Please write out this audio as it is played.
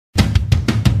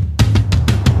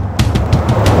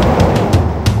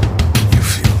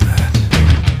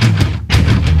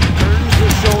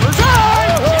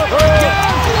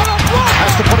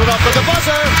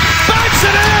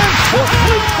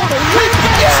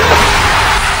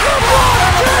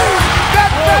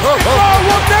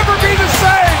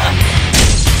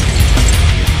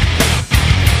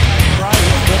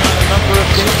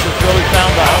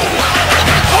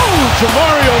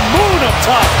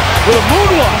with a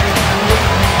moonwalk.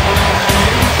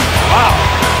 Wow.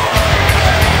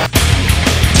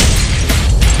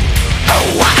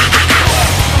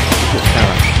 Just kind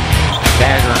of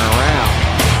staggering around.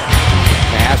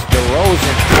 Pass to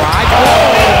Rosen. Tried.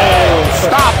 Oh!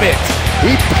 Stop it!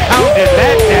 He pounded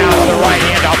that down with the right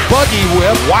hand. A buggy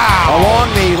whip. Wow. Along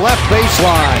the left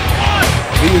baseline.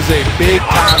 He is a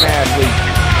big-time athlete.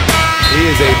 He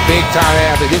is a big-time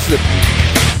athlete. This is a...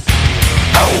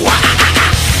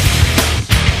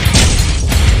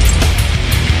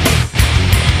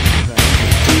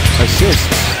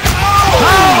 Assists.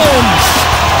 Hollins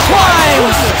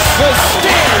climbs the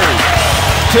stairs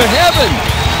to heaven.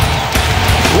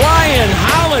 Ryan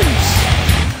Hollins.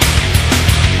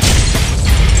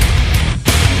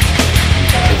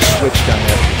 They switched on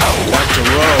that. Back to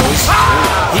Rose.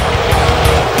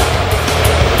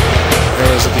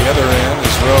 Rose at the other end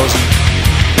is Rose.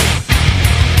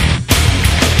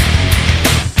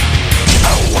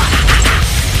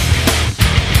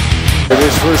 It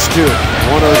is first two.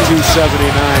 102.79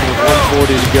 with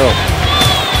 140 to go.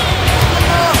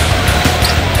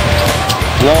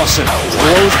 Lawson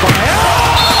blows by.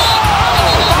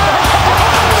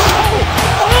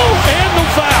 Oh, and the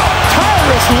foul.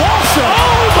 Tyrus Lawson.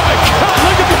 Oh, my God.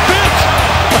 Look at the bench.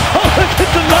 Look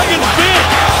at the Nuggets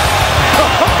bench.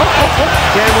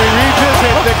 Can we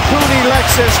revisit the Cooney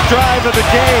Lexus drive of the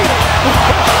game?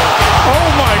 Oh,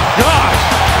 my gosh.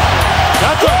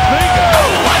 That's a big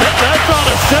one. That's on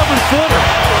a 7-footer.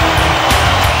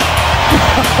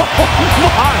 Oh,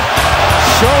 my.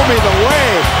 Show me the way.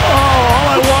 Oh, all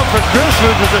I want for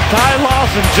Christmas is a Ty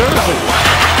Lawson jersey.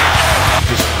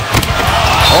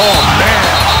 Oh, man.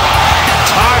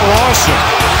 Ty Lawson.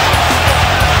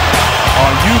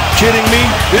 Are you kidding me?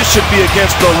 This should be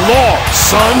against the law,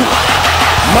 son.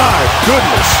 My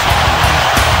goodness.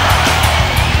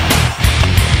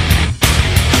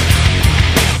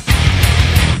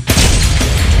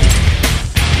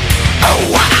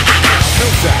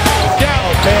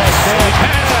 Down pass.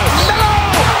 No!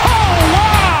 Oh,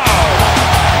 wow!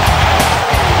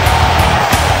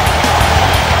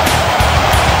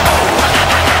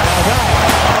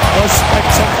 That was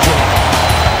spectacular.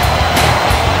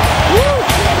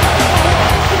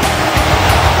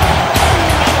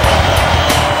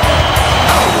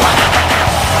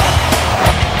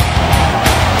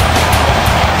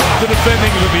 The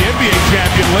defending of the NBA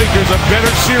champion Lakers, a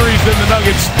better series than the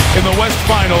Nuggets in the West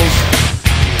Finals.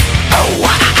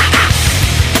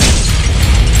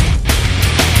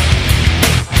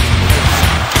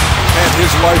 And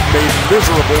his life made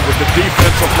miserable with the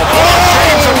defense of LeBron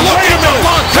James. And look at him!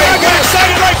 Can I get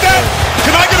excited like that?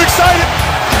 Can I get excited?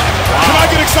 Wow. Can I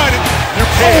get excited?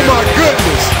 Oh my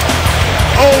goodness!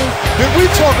 Oh, did we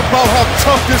talk about how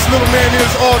tough this little man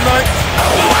is all night?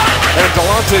 And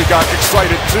Delonte got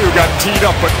excited too, got teed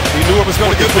up, but he knew it was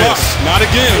going to get blocked. Not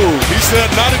again. Ooh. He said,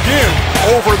 not again.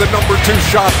 Over the #2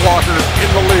 shot blocker in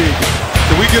the league.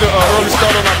 Can we get an early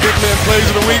start on our big man plays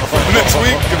of the week for next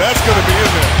week? Because that's going to be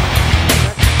in there.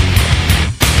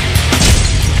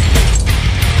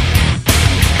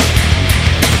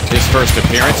 His first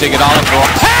appearance, Iguodala for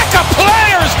a pack of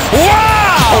players.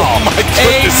 Wow! Oh my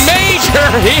goodness. A major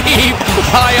heave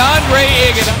by Andre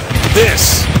Iguodala.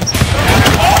 This.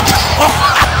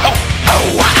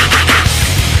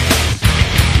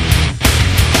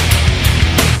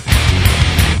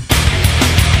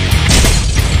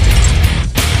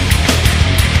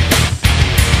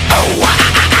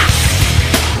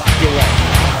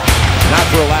 Not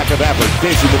for a lack of effort.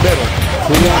 Fish in the middle.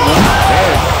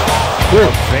 3-on-1.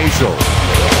 Good facial.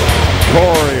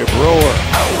 Corey Brewer.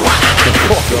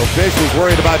 So Fish was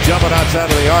worried about jumping outside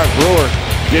of the arc. Brewer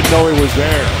didn't know he was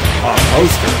there.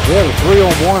 Poster. Yeah,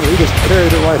 3-on-1. He just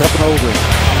carried it right up and over.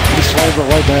 He just slammed it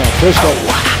right down. Fish got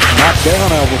knocked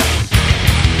down Albert.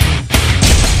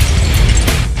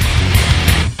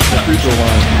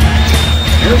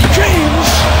 Here's James.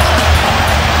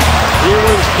 He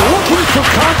was looking for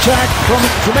contact from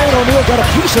Jermaine O'Neal. Got a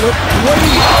piece of it.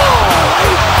 Wade.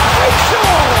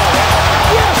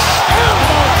 Yes, and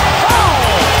the foul.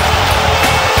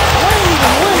 Wade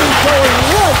going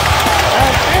right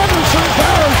at Anderson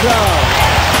Varejao.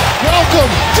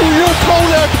 Welcome to your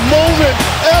Kodak moment,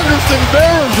 Anderson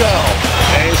Varejao.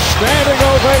 A standing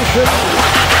ovation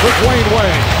for Dwayne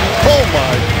Wade. Oh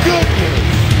my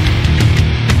goodness.